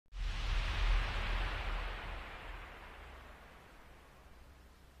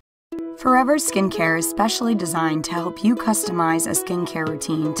Forever's skincare is specially designed to help you customize a skincare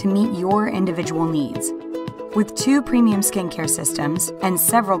routine to meet your individual needs. With 2 premium skincare systems and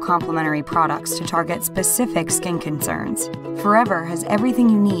several complementary products to target specific skin concerns, Forever has everything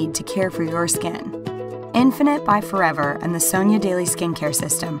you need to care for your skin. Infinite by Forever and the Sonia Daily Skincare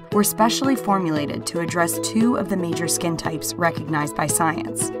System were specially formulated to address 2 of the major skin types recognized by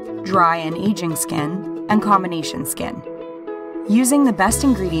science: dry and aging skin and combination skin. Using the best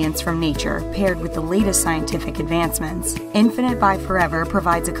ingredients from nature paired with the latest scientific advancements, Infinite by Forever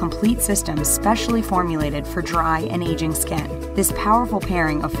provides a complete system specially formulated for dry and aging skin. This powerful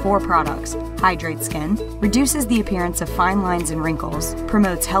pairing of 4 products hydrates skin, reduces the appearance of fine lines and wrinkles,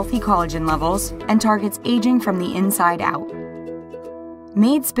 promotes healthy collagen levels, and targets aging from the inside out.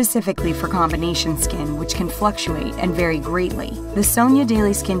 Made specifically for combination skin, which can fluctuate and vary greatly, the Sonia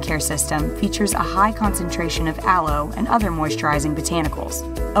Daily Skincare System features a high concentration of aloe and other moisturizing botanicals.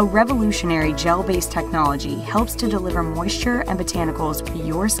 A revolutionary gel-based technology helps to deliver moisture and botanicals where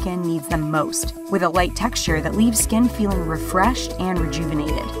your skin needs them most, with a light texture that leaves skin feeling refreshed and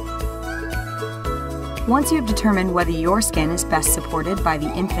rejuvenated. Once you have determined whether your skin is best supported by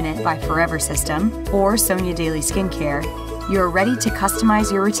the Infinite by Forever system or Sonia Daily Skincare, you're ready to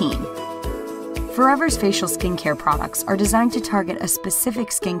customize your routine. Forever's facial skincare products are designed to target a specific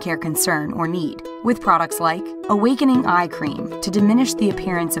skincare concern or need, with products like Awakening Eye Cream to diminish the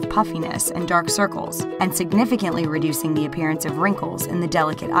appearance of puffiness and dark circles, and significantly reducing the appearance of wrinkles in the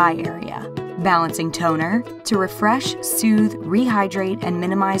delicate eye area. Balancing Toner to refresh, soothe, rehydrate, and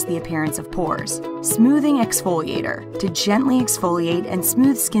minimize the appearance of pores. Smoothing Exfoliator to gently exfoliate and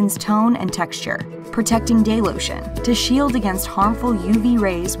smooth skin's tone and texture. Protecting Day Lotion to shield against harmful UV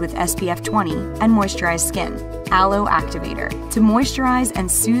rays with SPF 20 and moisturize skin. Aloe Activator to moisturize and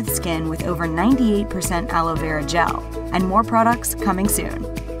soothe skin with over 98% aloe vera gel, and more products coming soon.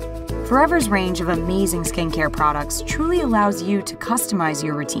 Forever's range of amazing skincare products truly allows you to customize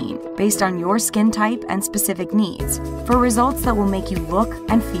your routine based on your skin type and specific needs for results that will make you look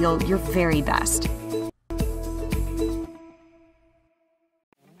and feel your very best.